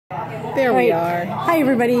There we are. Hi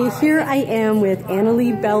everybody, here I am with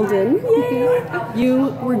Anelie Belden. Yay! You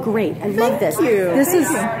were great. I love this. Thank you.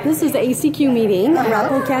 This is the ACQ meeting,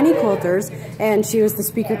 Arapahoe County Quilters, and she was the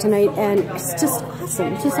speaker tonight, and it's just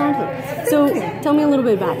awesome. It's just awesome. So tell me a little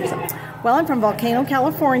bit about yourself. Well, I'm from Volcano,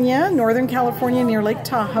 California, Northern California near Lake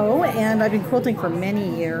Tahoe, and I've been quilting for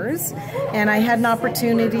many years. And I had an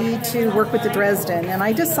opportunity to work with the Dresden, and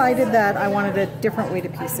I decided that I wanted a different way to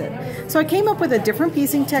piece it. So I came up with a different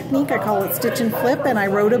piecing technique. I call it stitch and flip, and I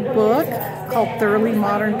wrote a book called Thoroughly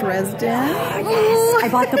Modern Dresden. Yes, I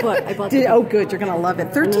bought the book. Oh, good. You're going to love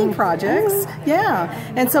it. 13 projects. Yeah.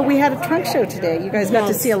 And so we had a trunk show today. You guys got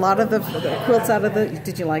to see a lot of the quilts out of the...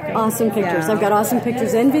 Did you like it? Awesome pictures. Yeah. I've got awesome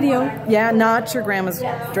pictures and video. Yeah, not your grandma's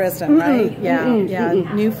Dresden, right? Yeah,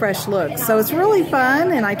 new fresh looks. So it's really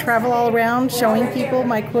fun, and I travel all around showing people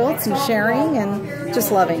my quilts and sharing and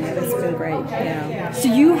just loving it. It's been great. Yeah.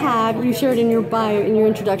 So you shared in your bio, in your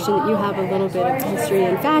introduction, that you have a little bit of history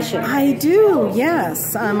in fashion. I do,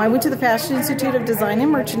 yes. I went to the Fashion Institute of Design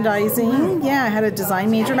and Merchandising. Yeah, I had a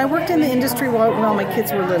design major, and I worked in the industry while my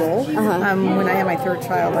kids were little. When I had my third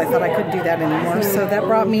child, I thought I couldn't do that anymore. So that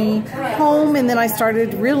brought me home, and then I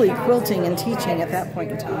started really quilting and teaching at that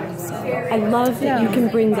point in time. So I love that you can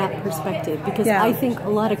bring that perspective, because I think a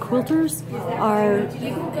lot of quilters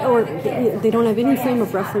they don't have any frame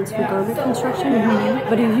of reference for garment construction.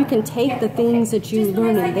 But if you can take the things that you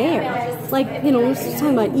learn in there, like, we're just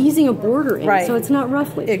talking about easing a border in, so it's not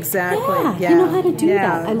ruffly. Exactly. You know how to do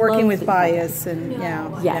that. And working with bias and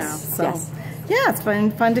yes. Yeah, it's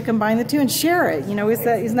fun to combine the two and share it.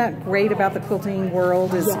 Isn't that great about the quilting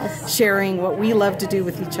world, is sharing what we love to do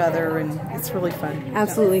with each other, and it's really fun.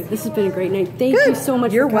 Absolutely. This has been a great night. Thank you so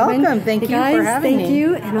much You're for coming. welcome. Thank you for having me. Thank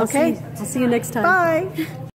you, and I'll see you next time. Bye.